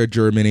 Costa Rica,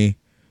 Germany,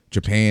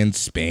 Japan,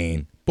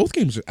 Spain. Both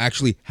games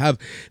actually have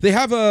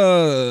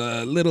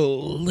a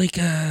little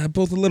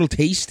both a little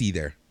tasty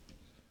there.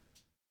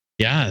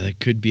 Yeah, that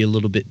could be a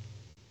little bit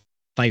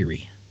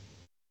fiery,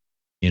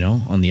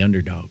 on the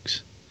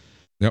underdogs.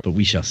 Yep. But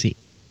we shall see.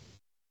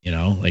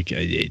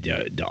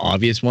 The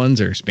obvious ones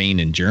are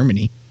Spain and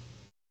Germany.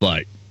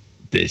 But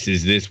this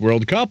is this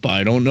World Cup.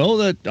 I don't know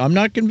that. I'm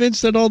not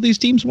convinced that all these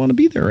teams want to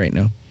be there right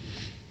now.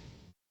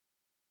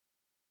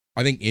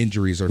 I think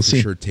injuries are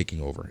sure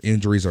taking over.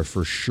 Injuries are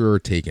for sure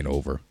taking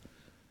over.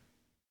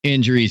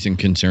 Injuries and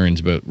concerns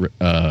about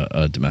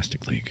a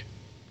domestic league.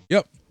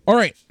 Yep. All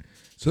right.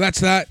 So that's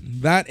that.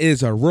 That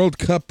is our World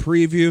Cup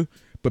preview.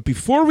 But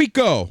before we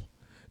go,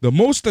 the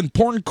most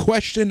important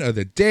question of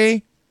the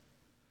day: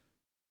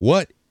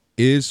 what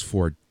is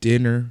for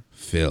dinner,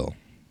 Phil?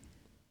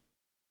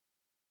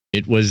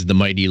 It was the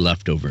mighty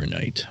leftover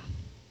night.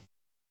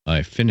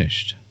 I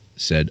finished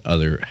said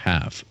other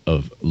half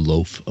of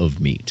loaf of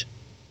meat.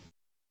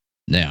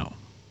 Now,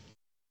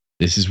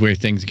 this is where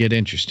things get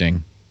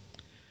interesting.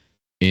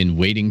 In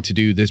waiting to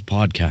do this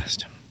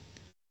podcast,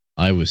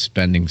 I was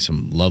spending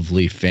some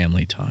lovely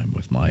family time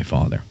with my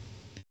father.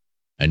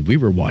 And we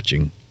were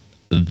watching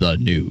the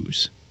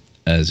news,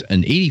 as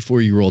an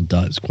 84-year-old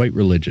does quite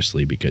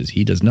religiously because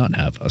he does not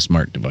have a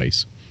smart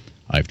device.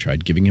 I've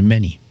tried giving him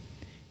many.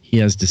 He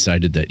has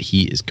decided that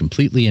he is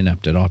completely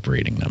inept at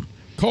operating them.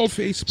 Call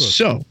Facebook.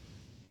 So,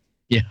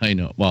 yeah, I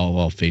know.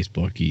 Well,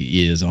 Facebook,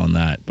 he is on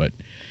that, but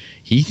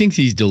he thinks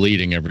he's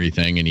deleting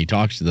everything, and he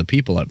talks to the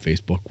people at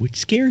Facebook, which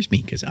scares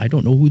me because I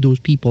don't know who those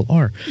people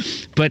are.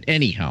 But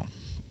anyhow,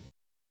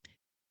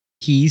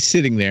 he's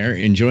sitting there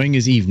enjoying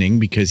his evening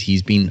because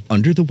he's been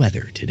under the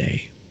weather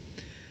today.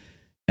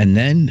 And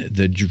then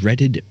the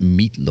dreaded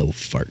meatloaf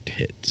fart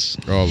hits.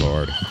 Oh,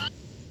 Lord.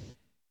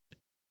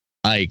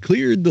 I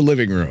cleared the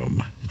living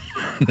room.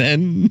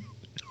 Then,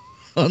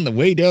 on the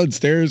way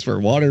downstairs for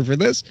water for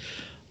this,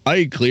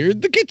 I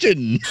cleared the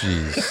kitchen.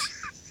 Jeez.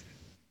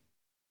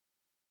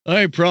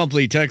 I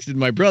promptly texted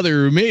my brother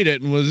who made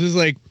it and was just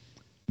like,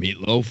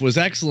 meatloaf was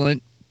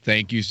excellent.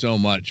 Thank you so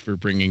much for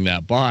bringing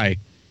that by.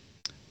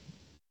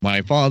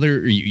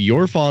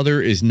 Your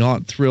father is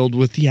not thrilled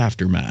with the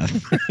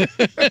aftermath.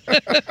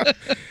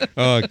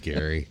 Oh,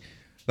 Gary.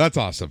 That's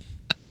awesome.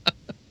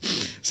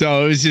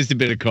 So it was just a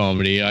bit of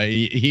comedy.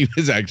 He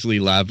was actually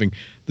laughing.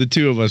 The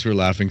two of us were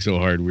laughing so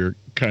hard we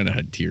kind of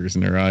had tears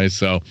in our eyes.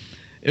 So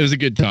it was a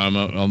good time.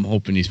 I'm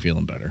hoping he's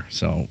feeling better.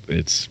 So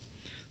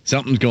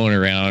something's going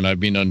around. I've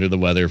been under the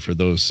weather for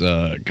those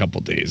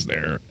couple days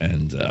there,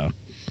 and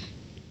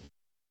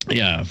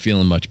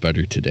feeling much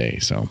better today.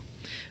 So,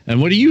 and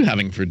what are you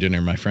having for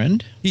dinner, my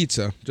friend?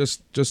 Pizza.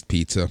 Just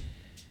pizza.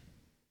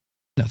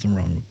 Nothing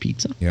wrong with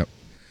pizza. Yep.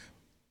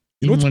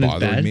 You know what's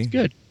bothering me? It's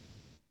good.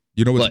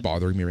 You know what's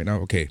bothering me right now?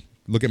 Okay,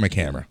 look at my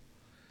camera.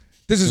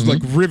 This is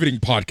like riveting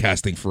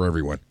podcasting for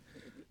everyone.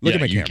 Look at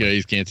my camera. You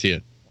guys can't see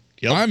it.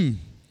 Yep. I'm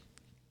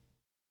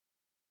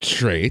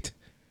straight,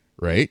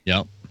 right?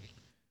 Yep.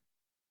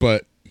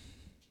 But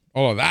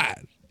all of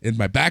that in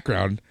my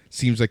background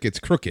seems like it's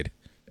crooked.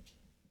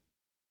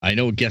 I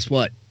know. Guess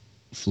what?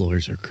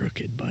 Floors are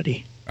crooked,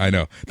 buddy. I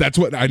know. That's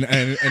what and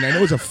I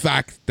know it's a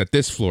fact that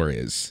this floor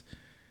is.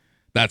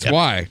 That's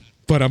why.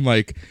 But I'm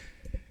like,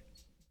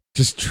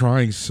 just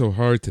trying so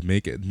hard to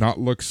make it not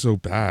look so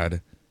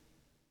bad.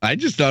 I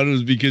just thought it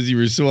was because you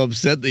were so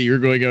upset that you were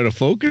going out of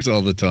focus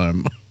all the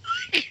time.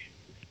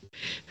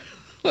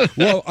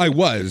 Well, I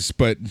was,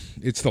 but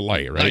it's the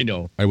light, right? I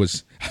know. I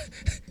was.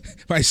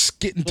 My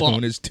skin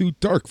tone is too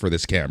dark for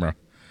this camera.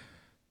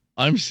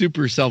 I'm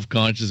super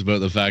self-conscious about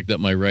the fact that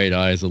my right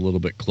eye is a little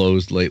bit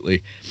closed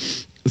lately.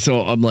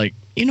 So I'm like,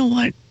 you know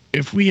what?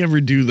 If we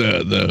ever do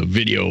the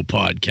video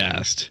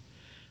podcast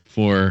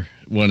for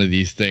one of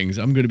these things,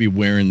 I'm going to be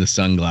wearing the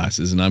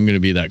sunglasses and I'm going to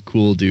be that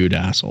cool dude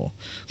asshole.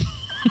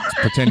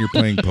 Pretend you're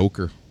playing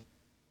poker.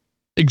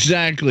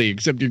 Exactly,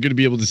 except you're going to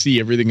be able to see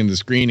everything in the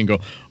screen and go,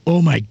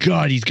 oh my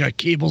God, he's got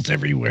cables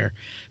everywhere.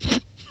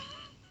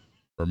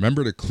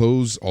 Remember to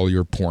close all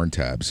your porn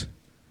tabs.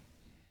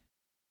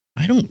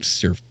 I don't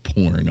surf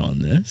porn on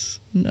this.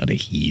 I'm not a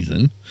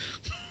heathen.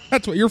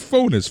 That's what your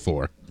phone is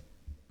for.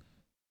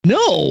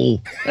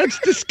 No, that's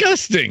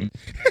disgusting.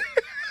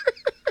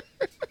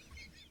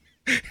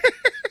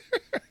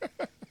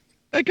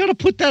 I gotta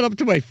put that up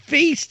to my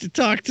face to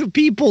talk to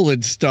people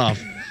and stuff.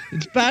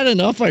 It's bad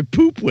enough I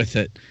poop with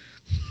it.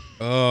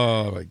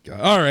 Oh my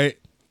God. All right.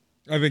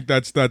 I think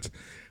that's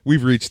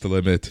we've reached the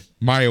limit.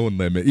 My own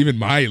limit. Even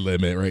my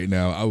limit right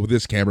now. Oh,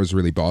 this camera's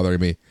really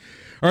bothering me.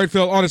 All right,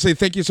 Phil, honestly,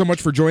 thank you so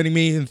much for joining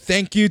me. And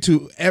thank you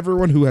to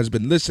everyone who has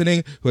been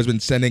listening, who has been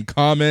sending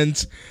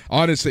comments.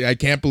 Honestly, I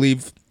can't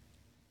believe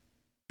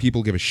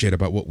people give a shit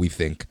about what we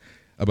think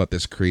about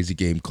this crazy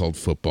game called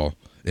football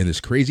in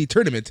this crazy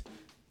tournament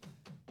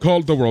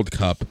called the World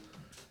Cup,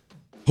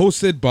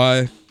 hosted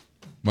by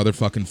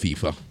motherfucking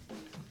FIFA.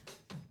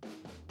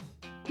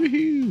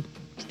 Woohoo!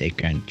 Stay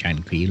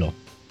tranquilo.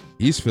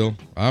 He's Phil.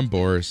 I'm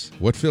Boris.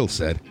 What Phil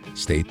said,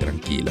 stay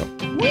tranquilo.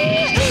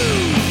 Woohoo!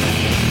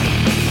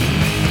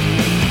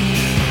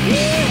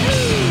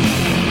 Woohoo!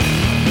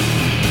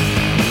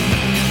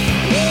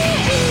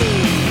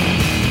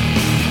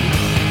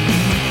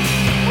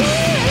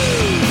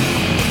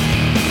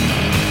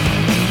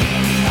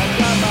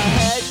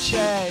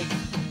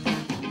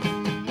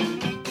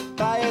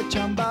 by a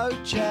jumbo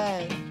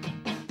jet.